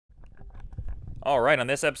All right, on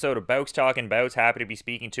this episode of Bouts Talking Bouts, happy to be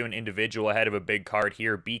speaking to an individual ahead of a big card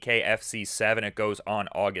here, BKFC 7. It goes on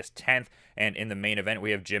August 10th, and in the main event, we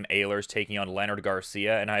have Jim Alers taking on Leonard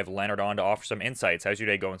Garcia, and I have Leonard on to offer some insights. How's your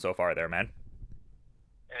day going so far there, man?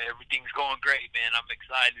 Everything's going great, man. I'm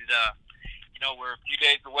excited. We're a few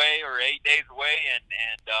days away or 8 days away, and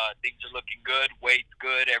things are looking good. Weight's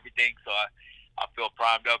good, everything. So I feel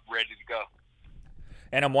primed up, ready to go.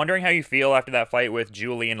 And I'm wondering how you feel after that fight with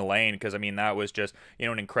Julin Lane, because I mean that was just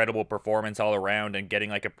an incredible performance all around, and getting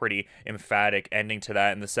like a pretty emphatic ending to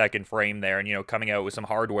that in the second frame there, and coming out with some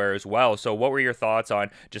hardware as well. So what were your thoughts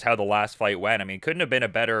on just how the last fight went? I mean, couldn't have been a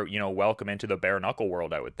better welcome into the bare-knuckle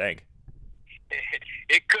world, I would think.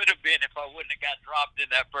 It could have been if I wouldn't have got dropped in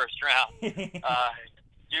that first round.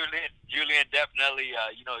 Julin definitely,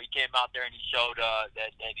 he came out there and he showed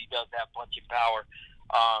that he does have punching power,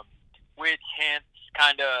 which hence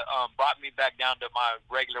kind of brought me back down to my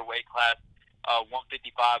regular weight class.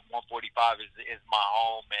 155, 145 is my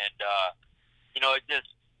home, and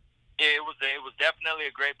it was definitely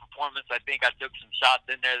a great performance. I think I took some shots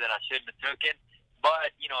in there that I shouldn't have taken,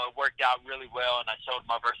 but it worked out really well, and I showed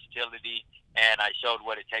my versatility, and I showed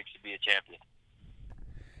what it takes to be a champion.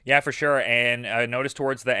 Yeah, for sure. And I noticed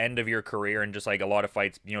towards the end of your career and just like a lot of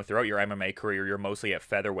fights, throughout your MMA career, you're mostly at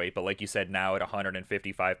featherweight, but like you said, now at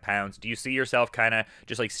 155 pounds. Do you see yourself kind of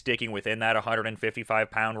just like sticking within that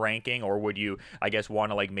 155-pound ranking, or would you, I guess, want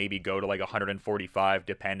to like maybe go to like 145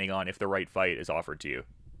 depending on if the right fight is offered to you?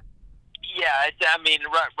 Yeah,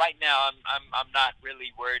 right now I'm not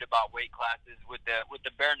really worried about weight classes. With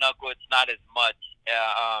the bare knuckle, it's not as much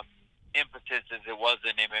emphasis as it was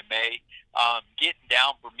in MMA. Getting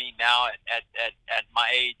down for me now at my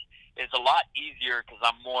age is a lot easier because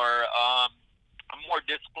I'm more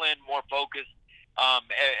disciplined, more focused.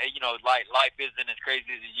 Like life isn't as crazy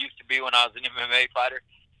as it used to be when I was an MMA fighter.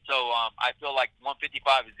 So I feel like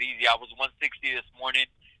 155 is easy. I was 160 this morning.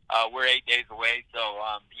 We're 8 days away, so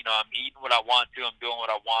I'm eating what I want to. I'm doing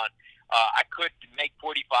what I want. I could make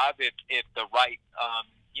 45 if the right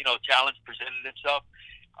challenge presented itself.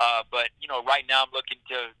 But right now I'm looking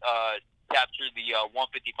to capture the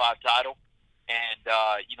 155 title, and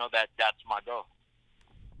that's my goal.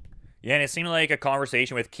 Yeah, and it seemed like a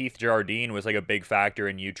conversation with Keith Jardine was like a big factor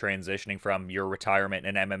in you transitioning from your retirement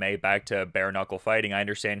in MMA back to bare knuckle fighting. I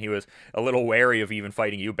understand he was a little wary of even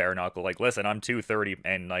fighting you bare knuckle. Like, listen, I'm 230,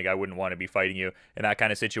 and like I wouldn't want to be fighting you in that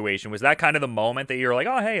kind of situation. Was that kind of the moment that you're like,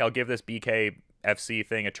 oh hey, I'll give this BKFC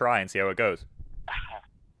thing a try and see how it goes?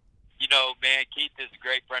 Man, Keith is a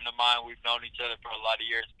great friend of mine. We've known each other for a lot of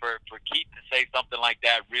years. For Keith to say something like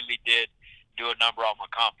that really did do a number on my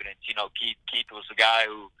confidence. Keith was a guy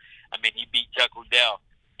who, he beat Chuck Liddell.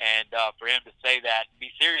 And for him to say that and be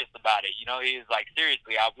serious about it, he was like,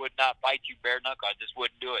 seriously, I would not fight you bare knuckle. I just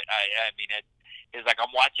wouldn't do it. It's like, I'm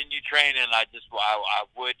watching you train, and I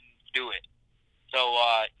wouldn't do it. So,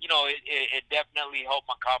 it definitely helped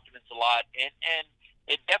my confidence a lot. And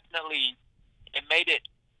it made it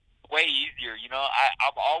way easier.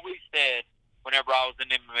 I've always said, whenever I was an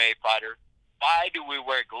MMA fighter, why do we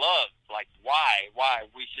wear gloves? Like, why?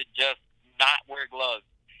 We should just not wear gloves.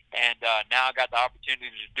 And now I got the opportunity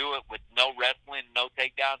to do it with no wrestling, no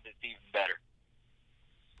takedowns. It's even better.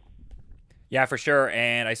 Yeah, for sure.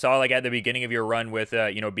 And I saw like at the beginning of your run with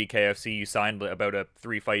BKFC, you signed about a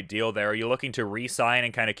 3-fight deal there. Are you looking to re-sign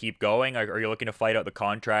and kind of keep going? Or are you looking to fight out the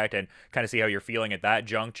contract and kind of see how you're feeling at that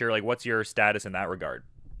juncture? Like, what's your status in that regard?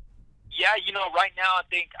 Yeah, right now I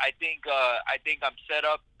think I'm set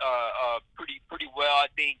up pretty well.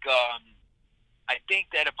 I think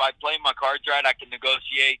that if I play my cards right, I can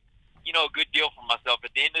negotiate a good deal for myself.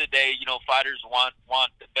 At the end of the day, fighters want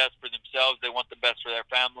the best for themselves. They want the best for their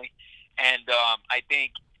family, and I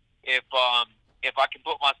think if I can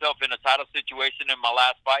put myself in a title situation in my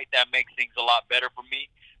last fight, that makes things a lot better for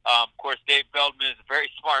me. Of course, Dave Feldman is a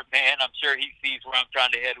very smart man. I'm sure he sees where I'm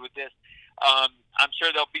trying to head with this. I'm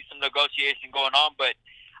sure there'll be some negotiation going on, but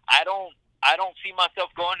I don't see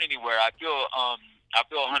myself going anywhere. I feel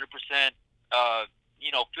 100%,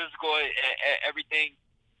 physical. Everything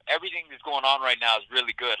that's going on right now is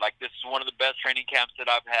really good. Like, this is one of the best training camps that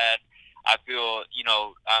I've had. I feel,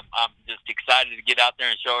 I'm just excited to get out there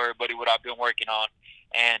and show everybody what I've been working on.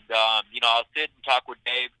 And, I'll sit and talk with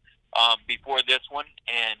Dave, before this one,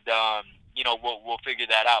 and, we'll figure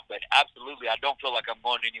that out. But absolutely, I don't feel like I'm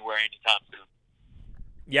going anywhere anytime soon.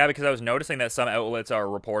 Yeah, because I was noticing that some outlets are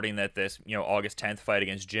reporting that this, August 10th fight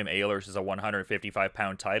against Jim Alers is a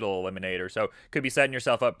 155-pound title eliminator. So could be setting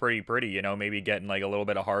yourself up pretty, maybe getting like a little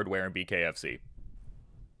bit of hardware in BKFC.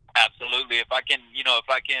 Absolutely. If I can,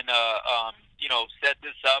 set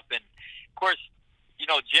this up, and of course,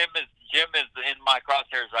 Jim is in my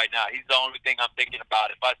crosshairs right now. He's the only thing I'm thinking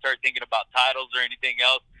about. If I start thinking about titles or anything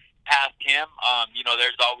else past him,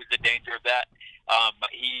 there's always a danger of that.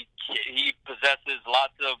 He possesses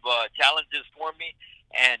lots of challenges for me,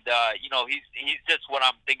 and he's just what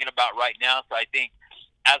I'm thinking about right now. So I think,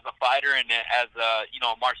 as a fighter and as a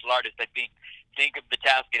martial artist, I think of the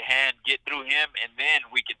task at hand, get through him, and then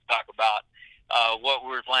we can talk about what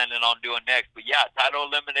we're planning on doing next. But yeah, title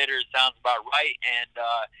eliminator sounds about right, and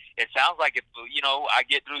it sounds like if I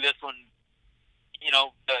get through this one,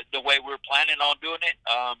 the way we're planning on doing it,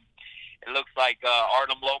 it looks like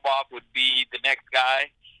Artem Lobov would be the next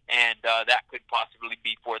guy, and that could possibly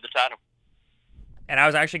be for the title. And I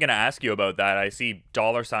was actually going to ask you about that. I see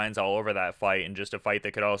dollar signs all over that fight, and just a fight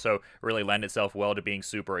that could also really lend itself well to being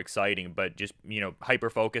super exciting, but just, hyper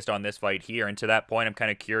focused on this fight here. And to that point, I'm kind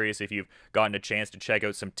of curious if you've gotten a chance to check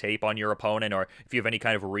out some tape on your opponent, or if you have any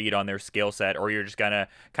kind of read on their skill set, or you're just going to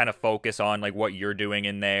kind of focus on like what you're doing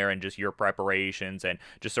in there and just your preparations and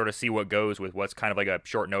just sort of see what goes with what's kind of like a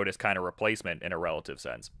short notice kind of replacement in a relative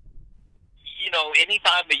sense.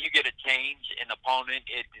 Anytime that you get a change in opponent,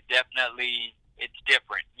 it's different.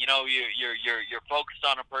 You're focused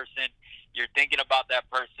on a person, you're thinking about that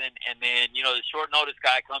person, and then the short notice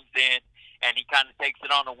guy comes in and he kind of takes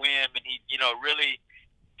it on a whim, and he really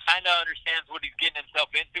kind of understands what he's getting himself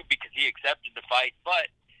into because he accepted the fight. But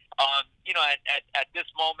at this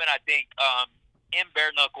moment, I think in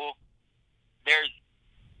bare knuckle,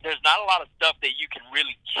 there's not a lot of stuff that you can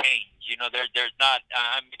really change. There's not.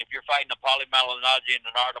 If you're fighting a Paulie Malignaggi and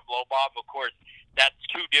an Artem Lobov, of course, that's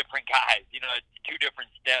two different guys. It's two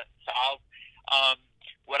different styles.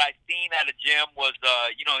 What I seen at a gym was,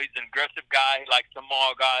 he's an aggressive guy. He likes to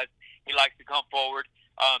maul guys. He likes to come forward.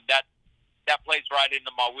 That plays right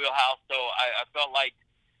into my wheelhouse. So I felt like,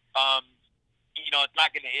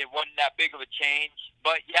 it wasn't that big of a change.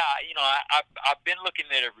 But yeah, I've been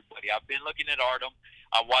looking at everybody. I've been looking at Artem.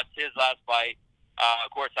 I watched his last fight.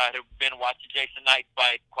 Of course, I have been watching Jason Knight's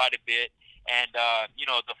fight quite a bit. And,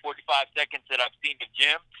 the 45 seconds that I've seen of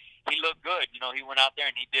Jim, he looked good. He went out there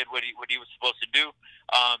and he did what he was supposed to do.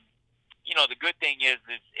 The good thing is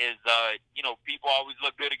people always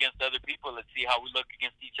look good against other people. Let's see how we look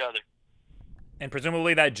against each other. And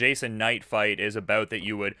presumably that Jason Knight fight is a bout that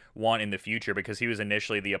you would want in the future, because he was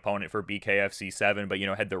initially the opponent for BKFC 7, but,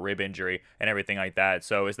 had the rib injury and everything like that.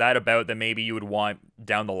 So is that a bout that maybe you would want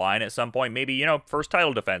down the line at some point? Maybe, first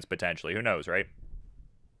title defense potentially. Who knows, right?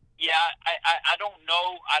 Yeah, I don't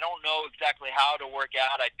know. I don't know exactly how to work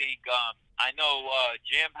out. I think I know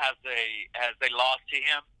Jim has a loss to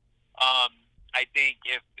him. I think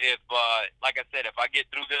if like I said, if I get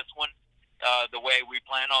through this one the way we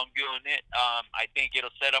plan on doing it, I think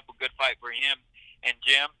it'll set up a good fight for him and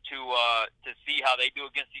Jim to see how they do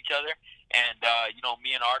against each other, and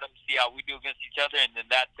me and Artem see how we do against each other, and then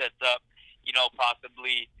that sets up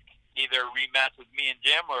possibly either a rematch with me and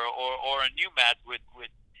Jim or a new match with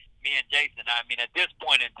me and Jason. I mean, at this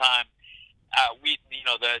point in time,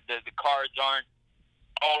 the cards aren't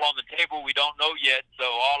all on the table. We don't know yet. So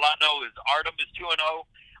all I know is Artem is 2-0.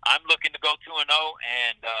 I'm looking to go 2-0,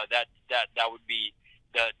 and that would be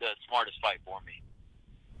the smartest fight for me.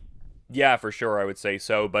 Yeah, for sure, I would say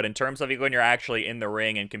so. But in terms of when you're actually in the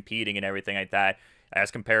ring and competing and everything like that, as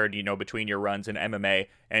compared, between your runs in MMA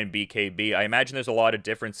and BKB, I imagine there's a lot of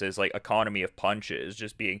differences, like economy of punches,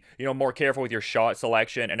 just being, more careful with your shot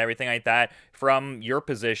selection and everything like that. From your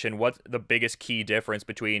position, what's the biggest key difference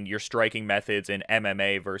between your striking methods in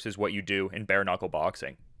MMA versus what you do in bare-knuckle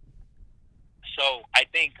boxing? So I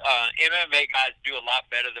think MMA guys do a lot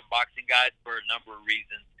better than boxing guys for a number of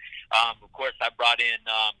reasons. Of course, I brought in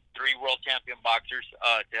 3 world champion boxers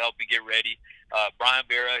to help me get ready. Brian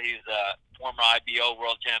Vera, he's a former IBO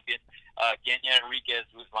world champion. Kenya Enriquez,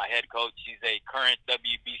 who's my head coach, he's a current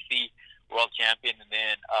WBC world champion. And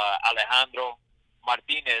then Alejandro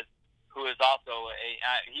Martinez, who is also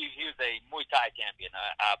he was a Muay Thai champion.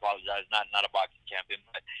 I apologize, not a boxing champion.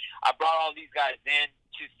 But I brought all these guys in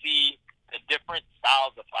to see the different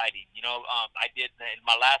styles of fighting. I did in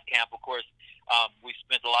my last camp, of course. We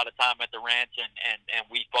spent a lot of time at the ranch, and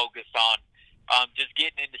we focused on just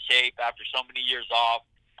getting into shape after so many years off.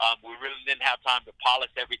 We really didn't have time to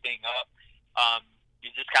polish everything up. You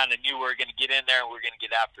just kind of knew we were going to get in there and we were going to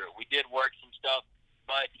get after it. We did work some stuff,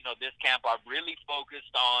 but this camp I really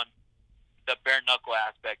focused on the bare knuckle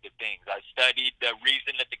aspect of things. I studied the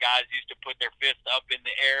reason that the guys used to put their fists up in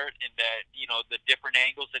the air and the different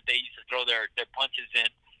angles that they used to throw their punches in.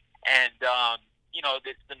 And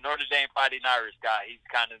it's the Notre Dame Fighting Irish guy. He's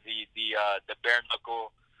kind of the bare knuckle.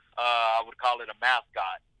 I would call it a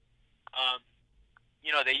mascot.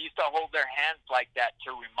 they used to hold their hands like that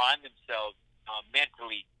to remind themselves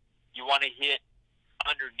mentally, you want to hit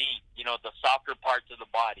underneath, the softer parts of the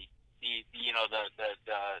body, the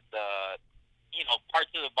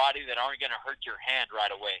parts of the body that aren't going to hurt your hand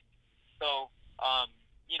right away. So,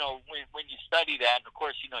 when you study that, and of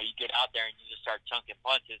course, you get out there and you just start chunking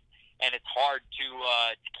punches, and it's hard to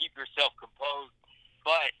keep yourself composed.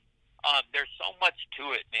 But there's so much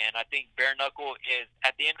to it, man. I think bare knuckle is,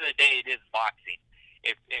 at the end of the day, it is boxing.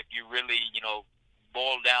 If you really,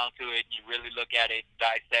 boil down to it, you really look at it,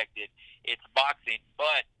 dissect it, it's boxing,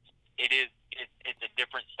 but it's a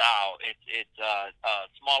different style. It's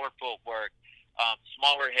smaller footwork,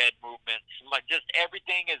 smaller head movements. Just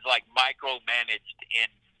everything is like micromanaged in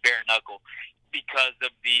bare knuckle because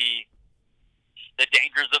of the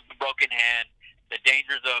dangers of the broken hand, the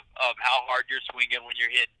dangers of how hard you're swinging when you're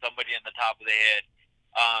hitting somebody in the top of the head.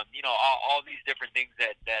 All these different things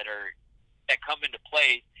that come into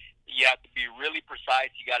play. You have to be really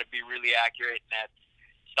precise. You got to be really accurate, and that's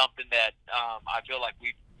something that I feel like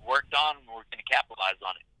we've worked on, and we're going to capitalize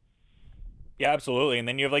on it. Yeah, absolutely. And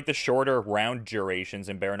then you have like the shorter round durations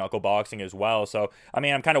in bare knuckle boxing as well. So, I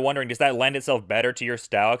mean, I'm kind of wondering, does that lend itself better to your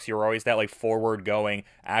style? 'Cause you're always that like forward going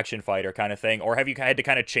action fighter kind of thing, or have you had to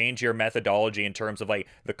kind of change your methodology in terms of like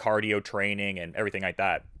the cardio training and everything like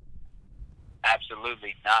that?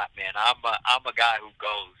 Absolutely not, man. I'm a guy who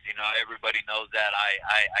goes. Everybody knows that.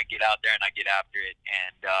 I get out there and I get after it.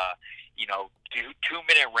 And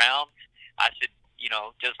 2-minute rounds. I should,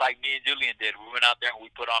 just like me and Julin did. We went out there and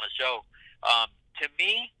we put on a show. To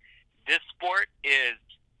me, this sport is,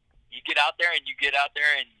 you get out there and you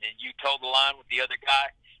you toe the line with the other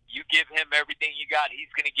guy. You give him everything you got.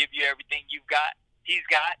 He's going to give you everything he's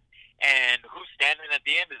got. And who's standing at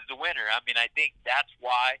the end is the winner. I mean, I think that's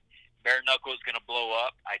why bare knuckle is going to blow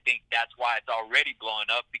up. I think that's why it's already blowing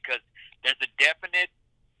up, because there's a definite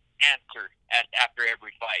answer after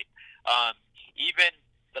every fight. Even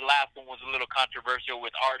the last one was a little controversial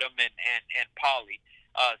with Artem and Polly.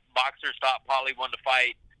 Boxers thought Polly won the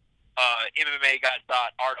fight. MMA guys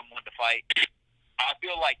thought Artem won the fight. I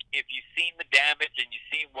feel like if you've seen the damage and you've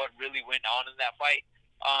seen what really went on in that fight,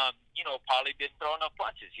 Polly didn't throw enough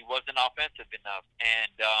punches. He wasn't offensive enough.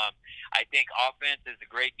 And I think offense is a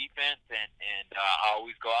great defense, and I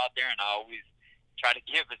always go out there and I always try to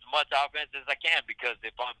give as much offense as I can, because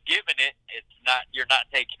if I'm giving it, you're not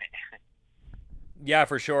taking it. Yeah,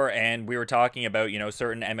 for sure. And we were talking about,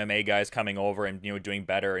 certain MMA guys coming over and, doing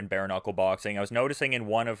better in bare knuckle boxing. I was noticing in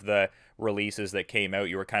one of the releases that came out,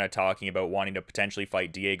 you were kind of talking about wanting to potentially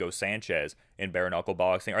fight Diego Sanchez in bare knuckle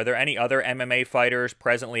boxing. Are there any other MMA fighters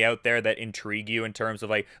presently out there that intrigue you in terms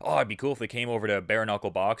of like, oh, it'd be cool if they came over to bare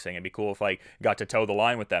knuckle boxing. It'd be cool if I got to toe the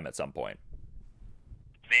line with them at some point.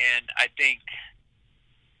 Man, I think,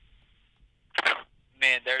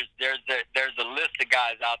 there's a list of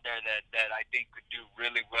guys out there that I think could do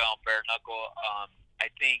really well in bare knuckle. I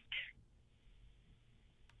think,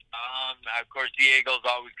 of course, Diego's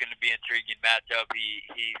always going to be an intriguing matchup.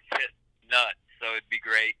 He's hit nuts, so it'd be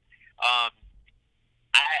great. I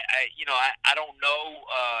don't know.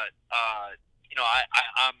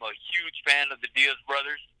 I'm a huge fan of the Diaz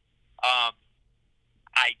brothers.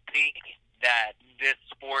 I think that this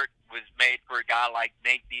sport was made for a guy like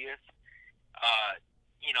Nate Diaz.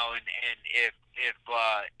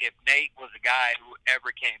 If Nate was a guy who ever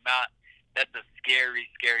came out, that's a scary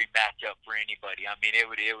matchup for anybody. I mean,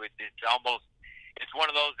 it's one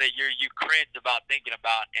of those that you cringe about thinking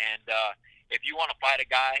about. And if you want to fight a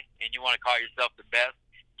guy and you want to call yourself the best,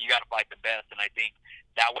 you got to fight the best. And I think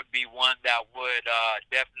that would be one that would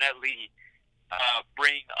definitely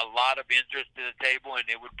bring a lot of interest to the table, and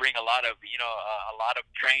it would bring a lot of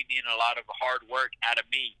training, a lot of hard work out of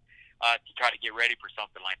me to try to get ready for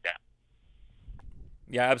something like that.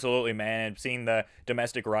 Yeah, absolutely, man. And seeing the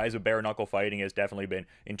domestic rise of bare knuckle fighting has definitely been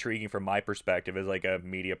intriguing from my perspective as like a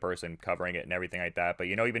media person covering it and everything like that. But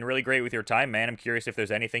you've been really great with your time, man. I'm curious if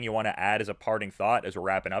there's anything you want to add as a parting thought as we're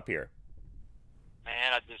wrapping up here.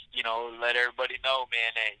 Man, I just let everybody know,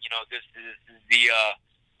 man, that this is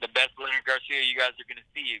the best Leonard Garcia you guys are gonna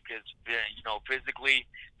see, because physically,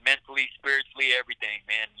 mentally, spiritually, everything,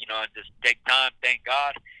 man. Just take time. Thank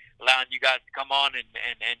God, allowing you guys to come on and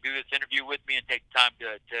do this interview with me and take time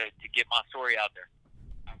to get my story out there.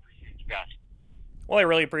 I appreciate you guys. Well, I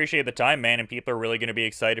really appreciate the time, man, and people are really going to be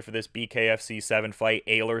excited for this BKFC 7 fight,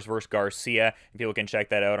 Alers versus Garcia. And people can check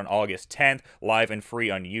that out on August 10th, live and free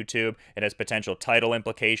on YouTube. It has potential title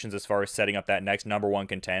implications as far as setting up that next #1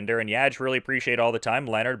 contender. And yeah, I just really appreciate all the time,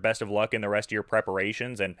 Leonard. Best of luck in the rest of your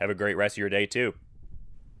preparations, and have a great rest of your day, too.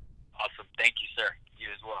 Awesome. Thank you, sir.